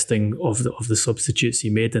interesting of the substitutes he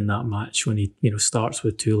made in that match when he starts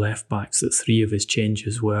with two left backs, that 3 of his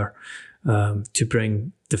changes were to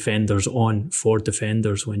bring defenders on for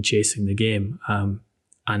defenders when chasing the game.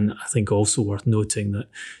 And I think also worth noting that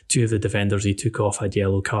 2 of the defenders he took off had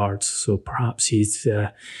yellow cards, so perhaps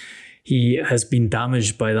he has been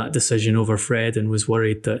damaged by that decision over Fred and was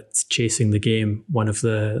worried that chasing the game, one of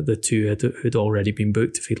the 2 who'd already been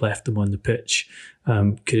booked if he'd left them on the pitch,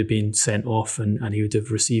 could have been sent off and he would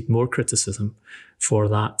have received more criticism for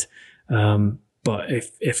that. But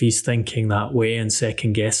if he's thinking that way and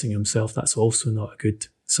second guessing himself, that's also not a good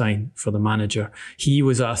sign for the manager. He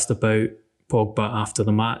was asked about Pogba after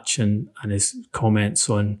the match and his comments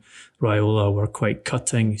on Raiola were quite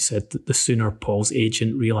cutting. He said that the sooner Paul's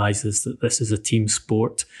agent realises that this is a team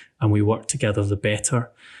sport and we work together, the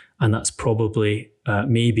better. And that's probably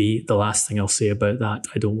maybe the last thing I'll say about that.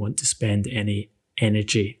 I don't want to spend any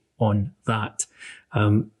energy on that.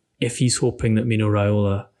 If he's hoping that Mino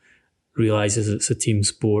Raiola realises it's a team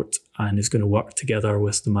sport and is going to work together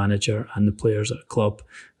with the manager and the players at a club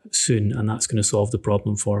soon, and that's going to solve the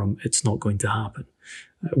problem for him, it's not going to happen.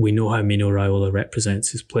 We know how Mino Raiola represents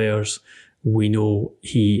his players. We know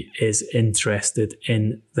he is interested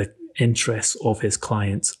in interests of his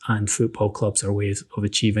clients, and football clubs are ways of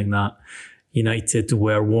achieving that. United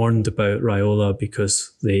were warned about Raiola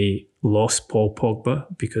because they lost Paul Pogba,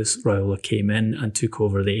 because Raiola came in and took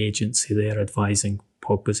over the agency there, advising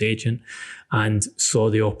Pogba's agent, and saw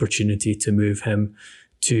the opportunity to move him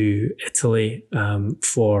to Italy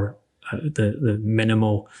for the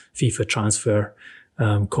minimal FIFA transfer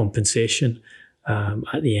compensation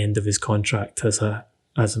at the end of his contract as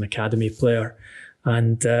an academy player,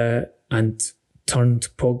 and turned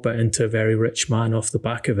Pogba into a very rich man off the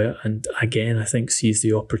back of it. And again, I think sees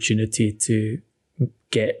the opportunity to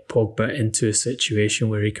get Pogba into a situation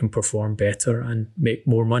where he can perform better and make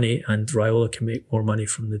more money, and Raiola can make more money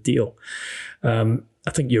from the deal. I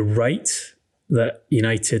think you're right that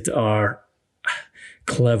United are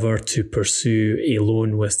clever to pursue a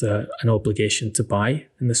loan with an obligation to buy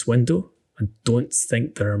in this window. I don't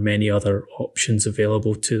think there are many other options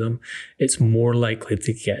available to them. It's more likely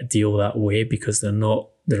to get a deal that way because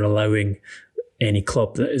they're allowing any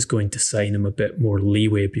club that is going to sign him a bit more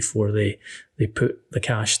leeway before they put the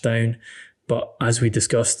cash down. But as we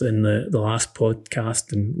discussed in the last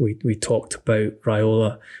podcast, and we talked about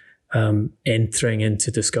Raiola entering into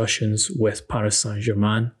discussions with Paris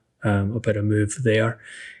Saint-Germain about a move there.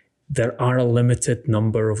 There are a limited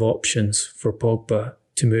number of options for Pogba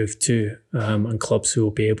to move to, and clubs who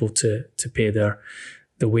will be able to pay the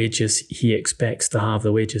wages he expects to have,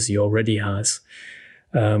 the wages he already has,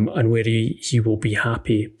 and where he will be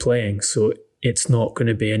happy playing. So it's not going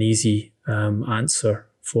to be an easy answer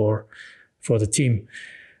for the team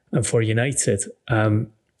and for United.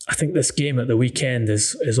 I think this game at the weekend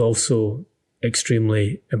is also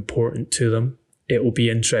extremely important to them. It will be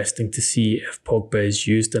interesting to see if Pogba is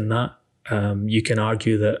used in that. You can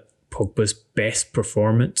argue that Pogba's best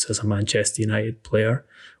performance as a Manchester United player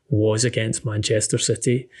was against Manchester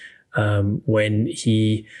City when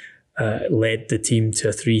he led the team to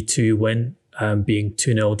a 3-2 win, being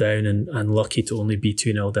 2-0 down and lucky to only be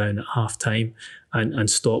 2-0 down at half-time and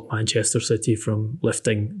stop Manchester City from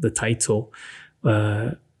lifting the title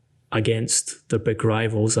against their big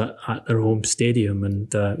rivals at their home stadium,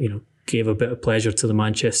 and gave a bit of pleasure to the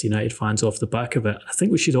Manchester United fans off the back of it. I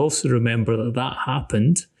think we should also remember that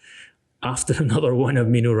happened after another one of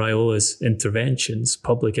Mino Raiola's interventions,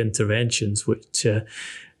 public interventions, which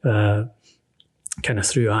kind of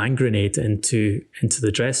threw a hand grenade into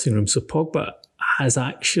the dressing room. So Pogba has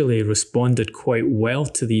actually responded quite well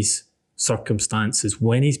to these circumstances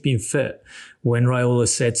when he's been fit, when Raiola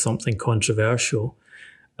said something controversial,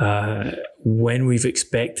 when we've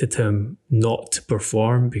expected him not to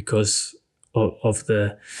perform because of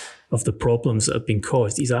the problems that have been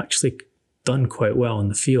caused. He's actually done quite well in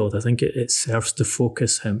the field. I think it serves to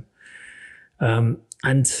focus him. And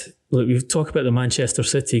look, we've talked about the Manchester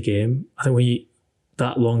City game. I think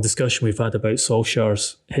that long discussion we've had about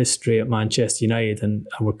Solskjaer's history at Manchester United, and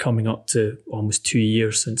we're coming up to almost 2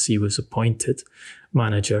 years since he was appointed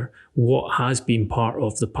manager. What has been part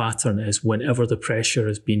of the pattern is whenever the pressure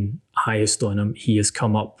has been highest on him, he has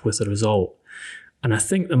come up with a result. And I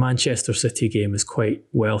think the Manchester City game is quite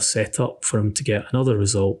well set up for him to get another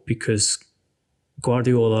result, because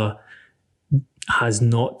Guardiola has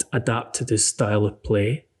not adapted his style of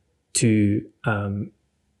play to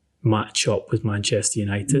match up with Manchester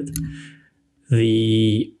United.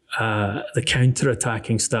 The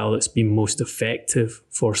counter-attacking style that's been most effective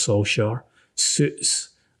for Solskjaer suits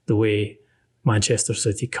the way Manchester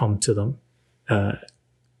City come to them.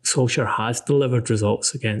 Solskjaer has delivered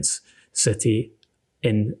results against City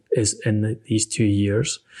in these 2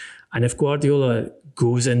 years. And if Guardiola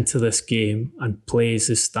goes into this game and plays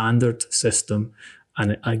his standard system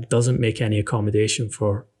and doesn't make any accommodation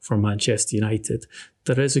for Manchester United,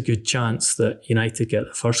 there is a good chance that United get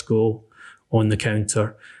the first goal on the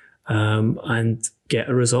counter and get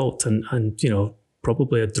a result. And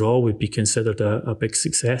probably a draw would be considered a big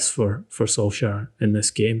success for Solskjaer in this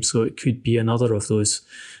game. So it could be another of those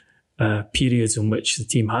periods in which the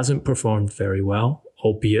team hasn't performed very well,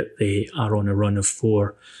 albeit they are on a run of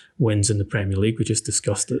 4 wins in the Premier League. We just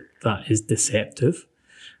discussed that is deceptive.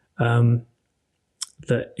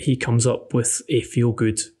 That he comes up with a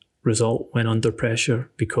feel-good result when under pressure,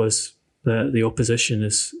 because the opposition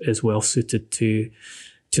is well suited to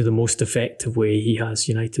the most effective way he has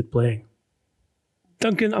United playing.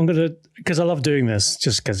 Duncan, I'm going to, because I love doing this,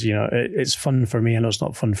 just because, it's fun for me. I know it's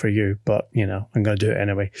not fun for you, but, I'm going to do it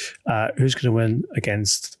anyway. Who's going to win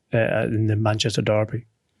against in the Manchester derby?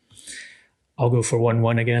 I'll go for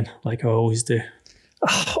 1-1 again, like I always do.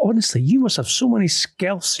 Oh, honestly, you must have so many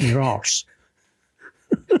scalps in your arse.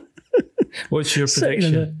 What's your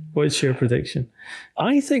prediction?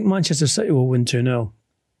 I think Manchester City will win 2-0.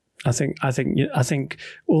 I think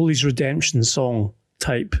Ole's redemption song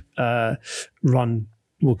type run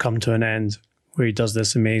will come to an end, where he does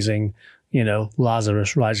this amazing,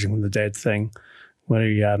 Lazarus rising from the dead thing, where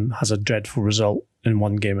he has a dreadful result in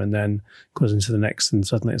one game and then goes into the next and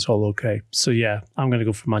suddenly it's all okay. So yeah, I'm going to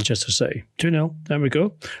go for Manchester City. 2-0, there we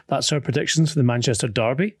go. That's our predictions for the Manchester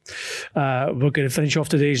derby. We're going to finish off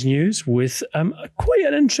today's news with quite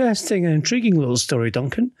an interesting and intriguing little story,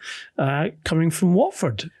 Duncan, coming from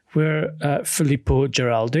Watford, where Filippo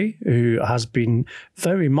Giraldi, who has been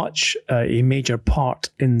very much a major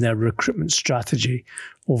part in their recruitment strategy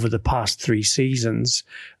over the past 3 seasons,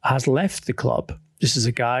 has left the club. This is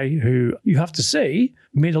a guy who, you have to say,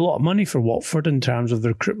 made a lot of money for Watford in terms of the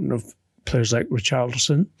recruitment of players like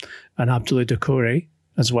Richarlison and Abdoulaye Doucouré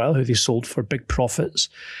as well, who they sold for big profits,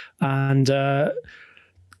 and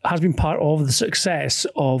has been part of the success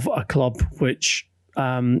of a club which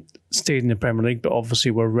stayed in the Premier League, but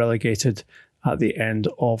obviously were relegated at the end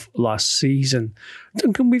of last season.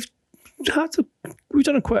 Duncan, we've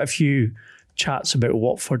done quite a few chats about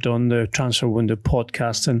Watford on the Transfer Window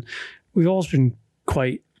podcast, and we've always been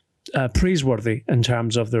quite praiseworthy in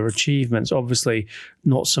terms of their achievements. Obviously,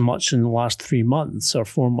 not so much in the last 3 months or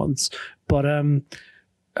 4 months, but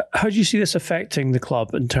how do you see this affecting the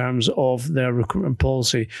club in terms of their recruitment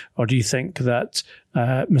policy? Or do you think that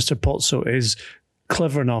Mr. Pozzo is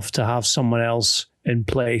clever enough to have someone else in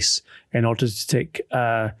place in order to take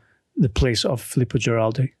the place of Filippo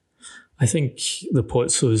Giraldi? I think the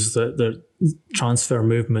Pozzos, their transfer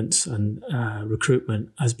movements and recruitment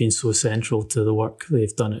has been so central to the work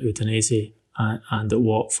they've done at Udinese and at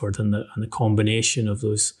Watford, and the combination of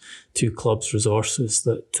those 2 clubs' resources,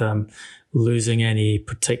 that losing any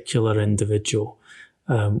particular individual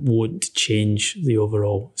won't change the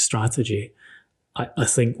overall strategy. I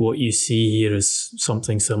think what you see here is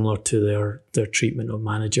something similar to their treatment of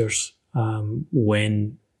managers.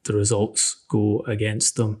 When the results go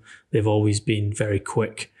against them, they've always been very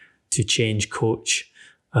quick to change coach.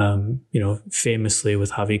 Famously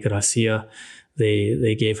with Javi Gracia,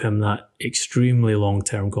 they gave him that extremely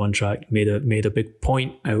long-term contract, made a big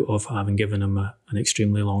point out of having given him an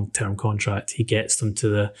extremely long-term contract. He gets them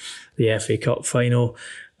to the FA Cup final,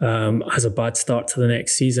 has a bad start to the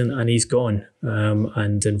next season, and he's gone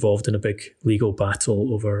and involved in a big legal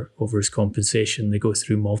battle over his compensation. They go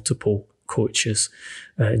through multiple coaches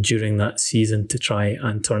during that season to try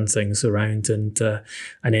and turn things around, and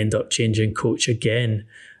end up changing coach again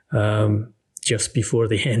just before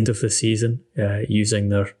the end of the season, using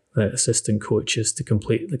their assistant coaches to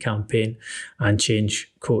complete the campaign and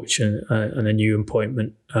change coach and a new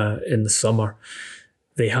appointment in the summer.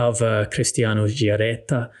 They have Cristiano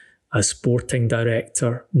Giaretta as sporting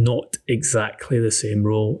director, not exactly the same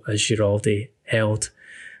role as Giraldi held.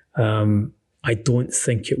 I don't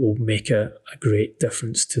think it will make a great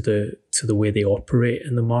difference to the way they operate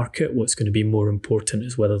in the market. What's going to be more important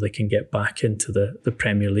is whether they can get back into the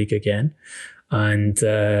Premier League again, and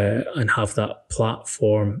have that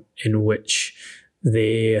platform in which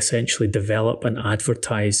they essentially develop and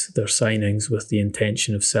advertise their signings with the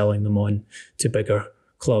intention of selling them on to bigger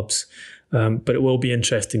clubs. But it will be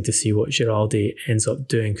interesting to see what Giraldi ends up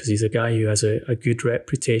doing, because he's a guy who has a good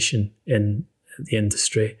reputation in the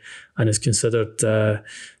industry and is considered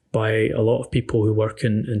by a lot of people who work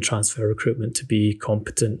in transfer recruitment to be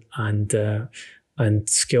competent and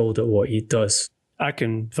skilled at what he does. I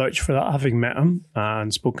can vouch for that, having met him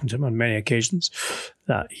and spoken to him on many occasions,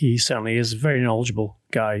 that he certainly is a very knowledgeable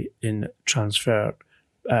guy in transfer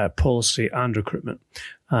policy and recruitment.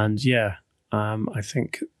 And yeah, I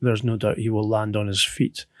think there's no doubt he will land on his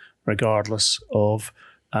feet regardless of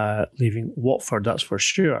leaving Watford, that's for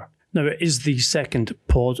sure. Now, it is the second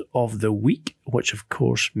pod of the week, which of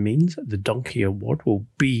course means the Donkey Award will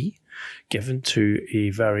be given to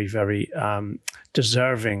a very, very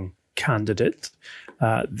deserving candidate.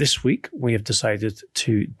 This week, we have decided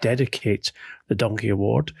to dedicate the Donkey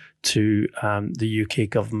Award to the UK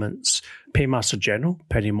government's Paymaster General,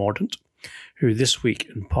 Penny Mordaunt, who this week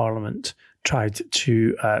in Parliament tried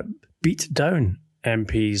to beat down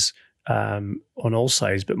MPs on all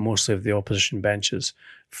sides, but mostly of the opposition benches,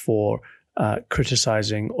 for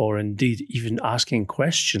criticising or indeed even asking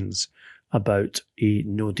questions about a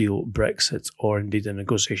no-deal Brexit or indeed a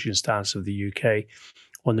negotiation stance of the UK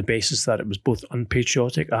on the basis that it was both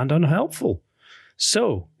unpatriotic and unhelpful.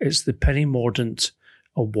 So it's the Penny Mordaunt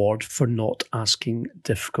Award for not asking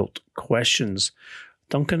difficult questions.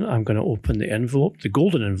 Duncan, I'm going to open the envelope, the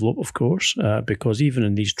golden envelope, of course, because even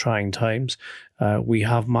in these trying times, we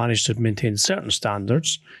have managed to maintain certain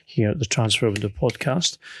standards here at the Transfer Window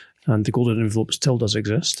podcast, and the golden envelope still does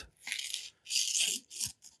exist.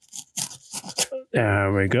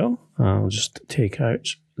 There we go. I'll just take out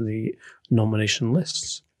the nomination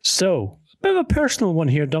lists. So, a bit of a personal one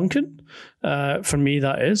here, Duncan. For me,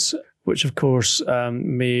 that is, which of course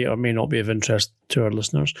may or may not be of interest to our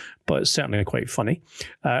listeners, but it's certainly quite funny.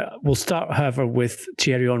 We'll start, however, with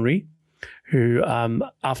Thierry Henry, who,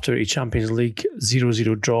 after a Champions League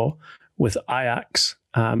 0-0 draw with Ajax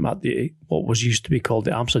at the what was used to be called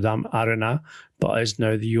the Amsterdam Arena, but is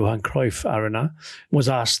now the Johan Cruyff Arena, was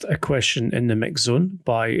asked a question in the mix zone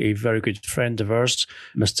by a very good friend of ours,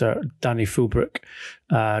 Mr. Danny Fulbrook,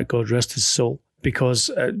 God rest his soul, because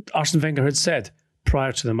Arsene Wenger had said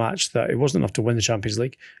prior to the match that it wasn't enough to win the Champions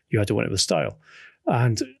League, you had to win it with style.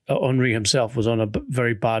 And Henry himself was on a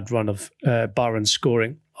very bad run of barring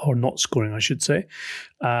scoring, or not scoring, I should say.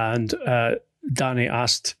 And Danny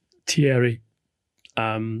asked Thierry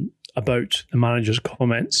about the manager's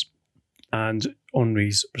comments, and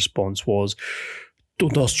Henry's response was,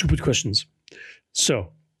 "Don't ask stupid questions."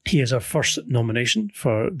 So he is our first nomination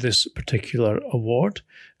for this particular award.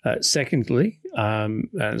 Secondly, and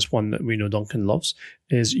it's one that we know Duncan loves,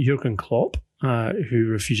 is Jurgen Klopp, who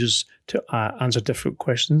refuses to answer difficult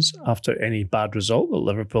questions after any bad result that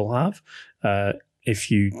Liverpool have.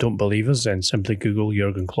 If you don't believe us, then simply Google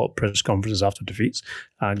Jurgen Klopp press conferences after defeats,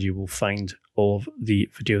 and you will find all of the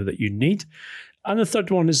video that you need. And the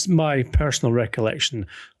third one is my personal recollection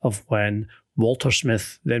of when Walter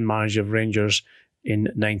Smith, then manager of Rangers in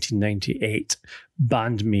 1998,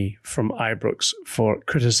 banned me from Ibrox for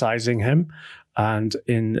criticising him. And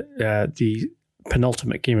in the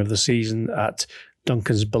penultimate game of the season at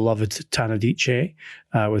Duncan's beloved Tannadice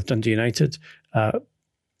with Dundee United,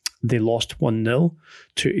 they lost 1-0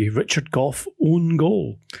 to a Richard Gough own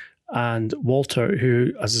goal. And Walter,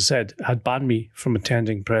 who, as I said, had banned me from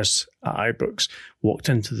attending press at Ibrox, walked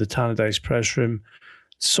into the Tannadice press room,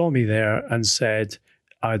 saw me there and said,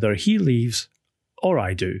 either he leaves or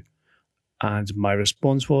I do. And my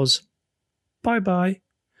response was, bye-bye.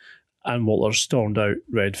 And Walter stormed out,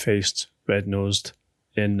 red-faced, red-nosed,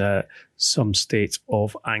 in some state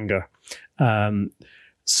of anger.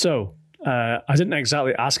 I didn't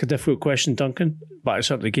exactly ask a difficult question, Duncan, but I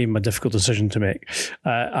certainly gave him a difficult decision to make.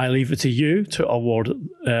 I leave it to you to award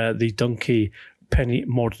the Donkey Penny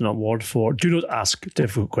Morden Award for Do Not Ask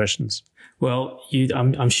Difficult Questions. Well,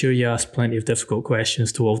 I'm sure you asked plenty of difficult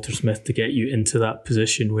questions to Walter Smith to get you into that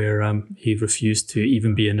position where he refused to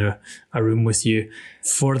even be in a room with you.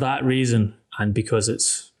 For that reason, and because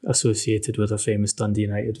it's associated with a famous Dundee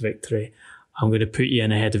United victory, I'm going to put you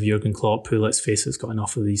in ahead of Jurgen Klopp, who, let's face it, has got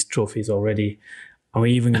enough of these trophies already. I'm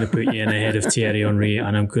even going to put you in ahead of Thierry Henry,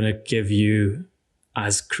 and I'm going to give you,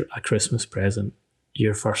 as a Christmas present,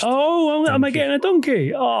 your first. Oh, am I getting a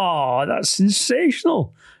donkey? Oh, that's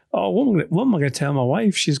sensational. Oh, what am I going to tell my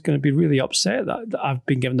wife? She's going to be really upset that I've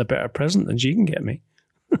been given a better present than she can get me.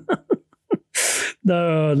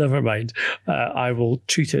 No, never mind. I will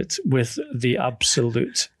treat it with the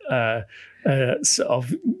absolute sort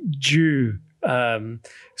of due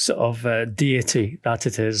deity that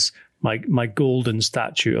it is. My golden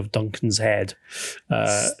statue of Duncan's head,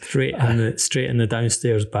 straight in the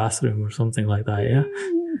downstairs bathroom or something like that. Yeah.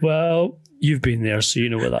 Well, you've been there, so you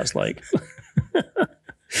know what that's like.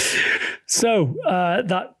 So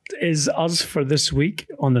that is us for this week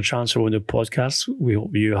on the Transfer Window podcast. We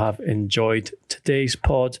hope you have enjoyed today's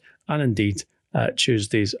pod and indeed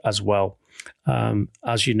Tuesdays as well.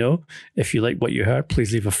 As you know, if you like what you heard,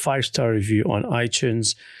 please leave a 5-star review on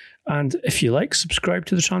iTunes. And if you like, subscribe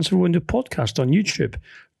to the Transfer Window podcast on YouTube.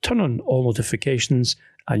 Turn on all notifications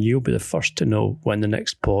and you'll be the first to know when the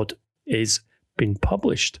next pod is being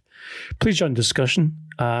published. Please join the discussion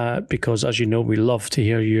because, as you know, we love to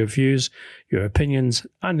hear your views, your opinions,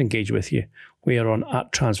 and engage with you. We are on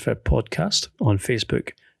 @TransferPodcast on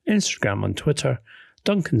Facebook, Instagram, and Twitter.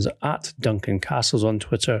 Duncan's @DuncanCastles on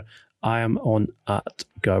Twitter. I am on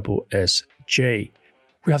 @GarboSJ.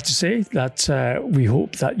 We have to say that we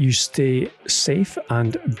hope that you stay safe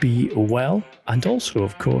and be well. And also,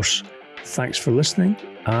 of course, thanks for listening,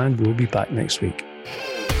 and we'll be back next week.